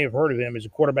may have heard of him. He's a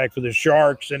quarterback for the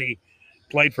Sharks, and he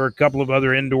played for a couple of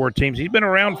other indoor teams. He's been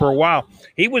around for a while.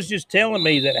 He was just telling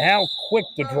me that how quick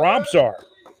the drops are.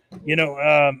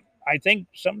 I think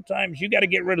sometimes you got to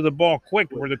get rid of the ball quick,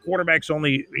 where the quarterback's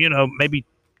only, maybe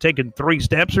taking 3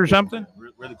 steps or something.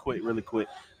 Really quick.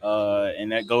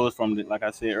 And that goes from, like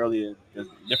I said earlier, the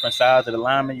different sides of the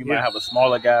lineman. You might have a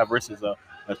smaller guy versus a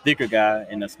thicker guy,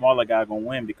 and the smaller guy gonna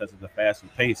win because of the faster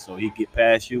pace. So he get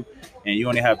past you, and you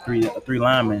only have three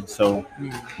linemen. So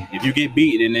if you get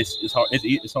beat, then it's hard.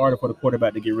 It's harder for the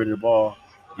quarterback to get rid of the ball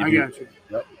I got you.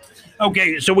 Yep.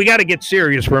 Okay, so we got to get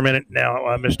serious for a minute now,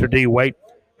 Mr. D. Wade.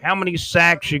 How many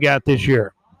sacks you got this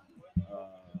year?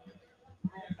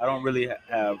 I don't really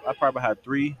have. I probably have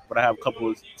 3, but I have a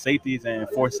couple of safeties and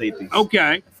 4 safeties.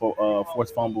 Okay. For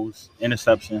forced fumbles,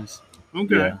 interceptions.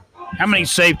 Okay. Yeah. How many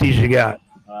safeties you got?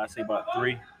 I say about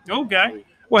 3. Okay.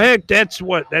 Well, heck, that's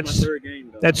what? That's my third game,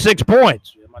 though. That's 6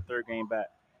 points. Yeah, my 3rd game back.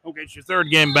 Okay, it's your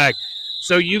 3rd game back.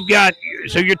 So you've got.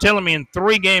 So you're telling me in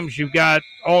 3 games you've got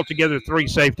altogether 3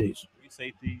 safeties. 3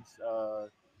 safeties,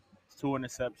 2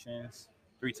 interceptions,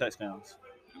 3 touchdowns.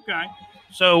 Okay.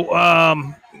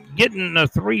 So getting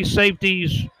 3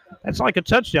 safeties, that's like a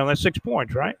touchdown. That's 6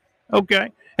 points, right? Okay.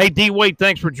 Hey, D. Wade,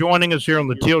 thanks for joining us here on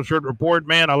the Teal Shirt Report,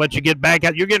 man. I'll let you get back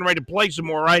out. You're getting ready to play some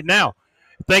more right now.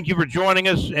 Thank you for joining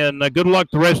us, and good luck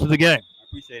the rest of the game. I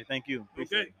appreciate it. Thank you.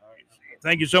 Appreciate it. All right.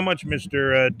 Thank you so much,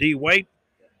 Mr. D. Wade.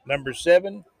 Number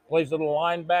 7, plays a little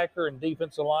linebacker and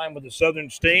defensive line with the Southern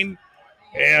Steam.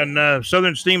 And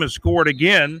Southern Steam has scored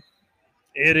again.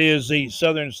 It is the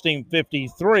Southern Steam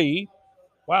 53.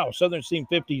 Wow, Southern Steam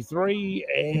 53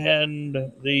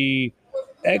 and the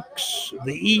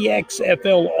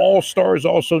EXFL All-Stars,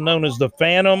 also known as the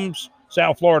Phantoms,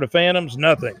 South Florida Phantoms,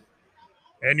 nothing.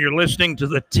 And you're listening to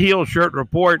the Teal Shirt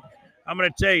Report. I'm going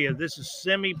to tell you, this is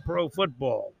semi-pro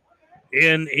football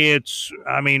in its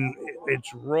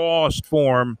rawest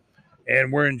form,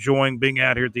 and we're enjoying being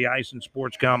out here at the Ice and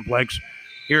Sports Complex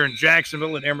here in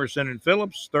Jacksonville at Emerson and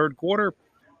Phillips. 3rd quarter,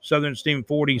 Southern Steam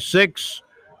 46,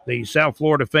 the South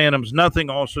Florida Phantoms nothing,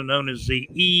 also known as the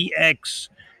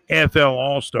EXFL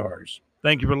All-Stars.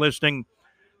 Thank you for listening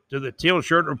to the Teal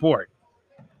Shirt Report.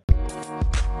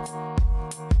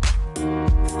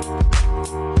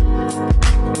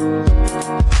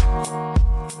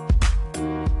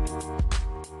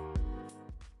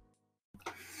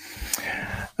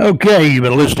 Okay, you've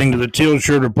been listening to the Teal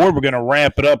Shirt Report. We're going to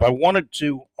wrap it up. I wanted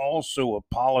to also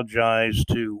apologize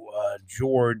to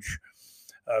George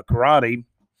Karate.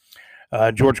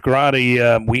 George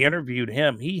Karate, we interviewed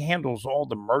him. He handles all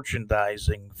the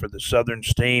merchandising for the Southern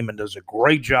Steam and does a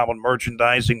great job on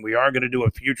merchandising. We are going to do a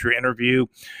future interview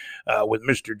with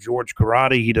Mr. George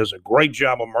Karate. He does a great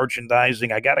job of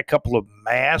merchandising. I got a couple of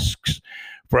masks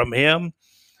from him.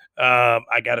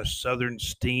 I got a Southern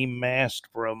Steam mask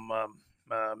from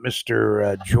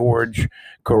Mr. George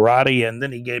Karate, and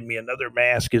then he gave me another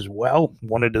mask as well.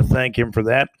 Wanted to thank him for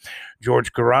that,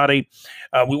 George Karate.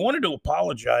 We wanted to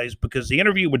apologize because the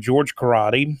interview with George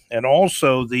Karate and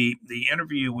also the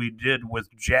interview we did with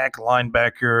Jack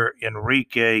linebacker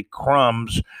Enrique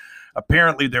Crumbs,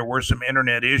 apparently there were some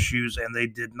internet issues and they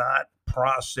did not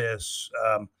process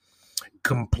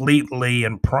completely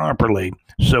and properly.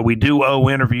 So we do owe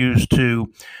interviews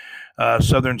to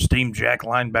Southern Steam Jack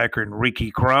linebacker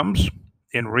Enrique Crumbs,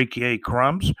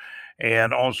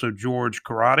 and also George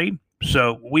Karate.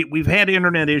 So we've had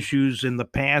internet issues in the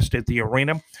past at the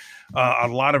arena. A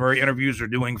lot of our interviews are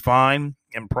doing fine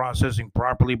and processing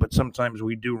properly, but sometimes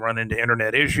we do run into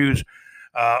internet issues.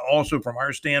 Also, from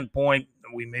our standpoint,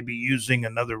 we may be using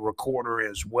another recorder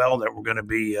as well that we're going to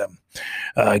be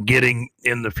getting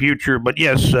in the future. But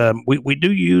yes, we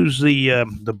do use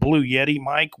the Blue Yeti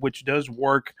mic, which does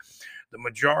work the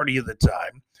majority of the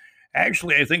time.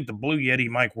 Actually, I think the Blue Yeti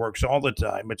mic works all the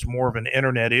time. It's more of an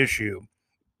internet issue,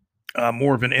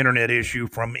 from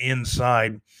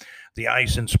inside the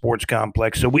Ice and Sports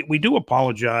Complex. So we do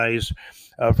apologize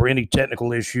for any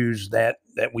technical issues that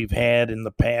we've had in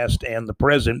the past and the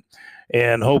present,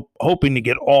 and hoping to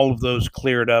get all of those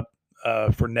cleared up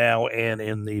for now and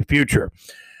in the future.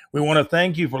 We want to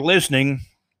thank you for listening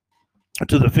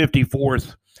to the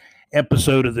 54th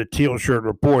episode of the Teal Shirt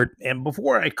Report. And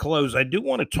before I close, I do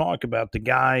want to talk about the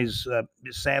guys.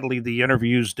 Sadly, the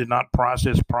interviews did not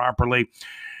process properly,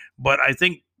 but I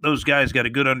think those guys got a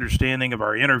good understanding of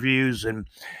our interviews, and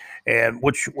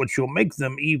which will make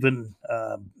them even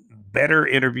better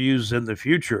interviews in the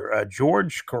future.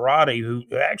 George Karate, who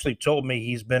actually told me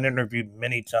he's been interviewed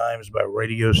many times by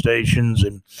radio stations,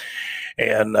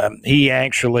 and he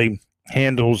actually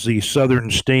handles the Southern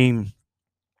Steam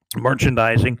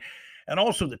merchandising. And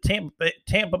also the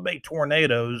Tampa Bay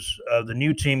Tornadoes, the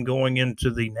new team going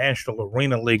into the National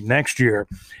Arena League next year,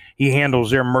 he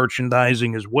handles their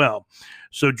merchandising as well.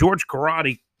 So George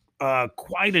Karate,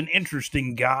 quite an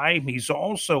interesting guy. He's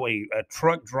also a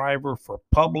truck driver for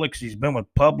Publix. He's been with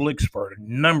Publix for a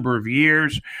number of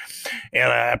years.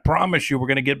 And I promise you we're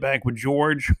going to get back with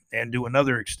George and do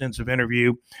another extensive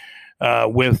interview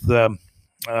with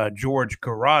George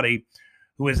Karate,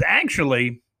 who is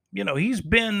actually he's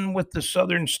been with the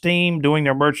Southern Steam doing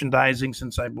their merchandising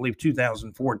since I believe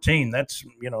 2014. That's,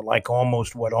 like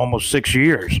almost 6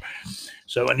 years.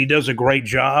 So, and he does a great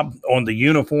job on the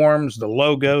uniforms, the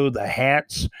logo, the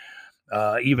hats,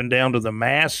 even down to the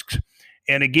masks.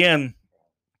 And again,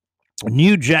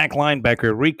 new Jack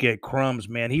linebacker, Enrique Crumbs,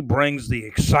 man, he brings the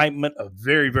excitement. A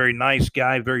very, very nice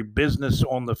guy, very business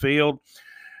on the field.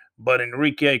 But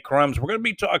Enrique Crumbs, we're going to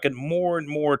be talking more and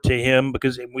more to him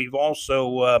because we've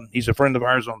also, he's a friend of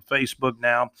ours on Facebook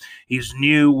now. He's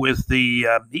new with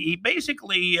he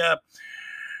basically,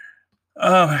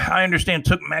 I understand,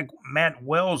 took Matt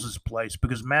Wells' place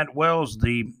because Matt Wells,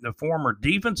 the former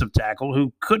defensive tackle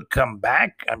who could come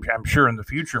back, I'm sure, in the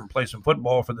future and play some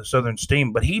football for the Southern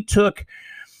Steam, but he took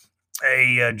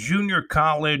a junior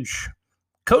college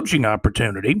coaching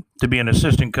opportunity to be an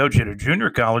assistant coach at a junior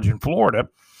college in Florida.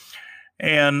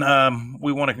 And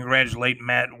we want to congratulate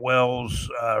Matt Wells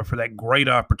for that great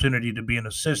opportunity to be an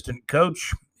assistant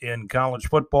coach in college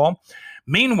football.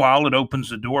 Meanwhile, it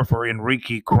opens the door for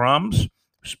Enrique Crumbs.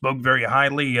 Spoke very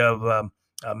highly of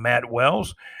Matt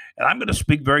Wells. And I'm going to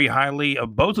speak very highly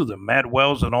of both of them, Matt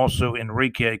Wells and also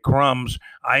Enrique Crumbs.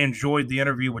 I enjoyed the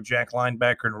interview with Jack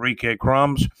linebacker Enrique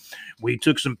Crumbs. We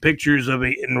took some pictures of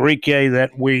Enrique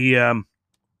that we're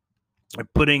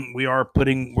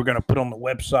going to put on the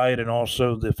website and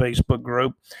also the Facebook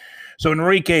group. So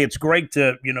Enrique, it's great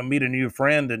to, meet a new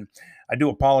friend, and I do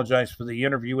apologize for the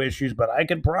interview issues, but I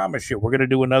can promise you we're going to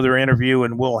do another interview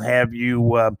and we'll have you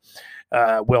on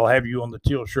the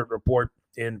Teal Shirt Report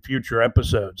in future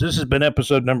episodes. This has been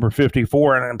episode number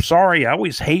 54, and I'm sorry, I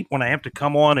always hate when I have to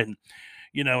come on and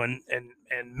and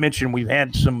mention we've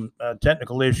had some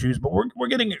technical issues, but we're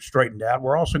getting it straightened out.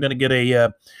 We're also going to get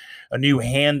a new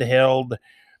handheld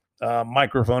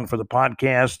microphone for the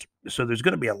podcast. So there's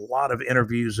going to be a lot of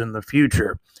interviews in the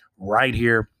future right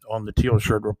here on the Teal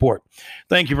Shirt Report.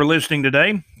 Thank you for listening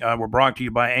today. We're brought to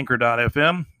you by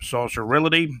Anchor.fm, Saucer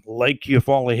Realty,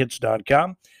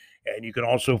 LakeEufaulaHits.com, and you can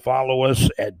also follow us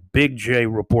at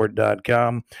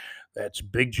BigJReport.com. That's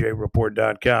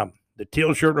BigJReport.com. The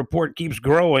Teal Shirt Report keeps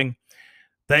growing.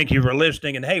 Thank you for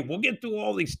listening. And hey, we'll get through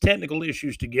all these technical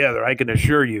issues together, I can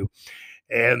assure you.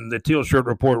 And the Teal Shirt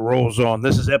Report rolls on.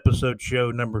 This is episode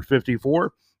show number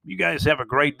 54. You guys have a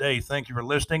great day. Thank you for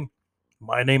listening.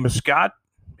 My name is Scott,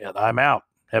 and I'm out.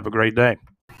 Have a great day.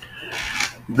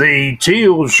 The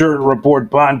Teal Shirt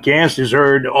Report podcast is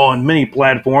heard on many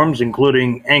platforms,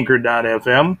 including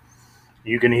Anchor.fm.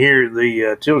 You can hear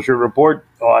the Teal Shirt Report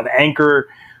on Anchor,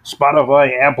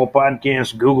 Spotify, Apple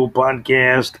Podcasts, Google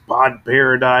Podcast, Pod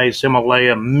Paradise,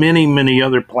 Himalaya, many, many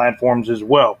other platforms as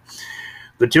well.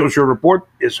 The Teal Shirt Report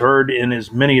is heard in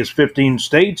as many as 15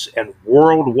 states and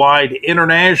worldwide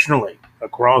internationally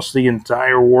across the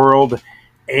entire world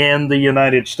and the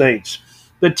United States.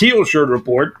 The Teal Shirt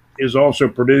Report is also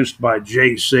produced by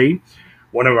JC,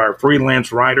 one of our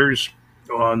freelance writers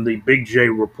on the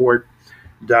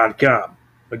BigJReport.com.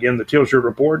 Again, the Teal Shirt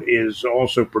Report is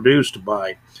also produced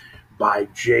by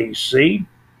JC,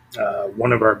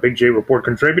 one of our Big J Report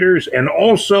contributors, and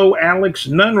also Alex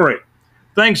Nunry.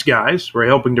 Thanks, guys, for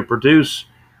helping to produce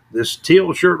this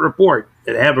Teal Shirt Report,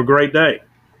 and have a great day.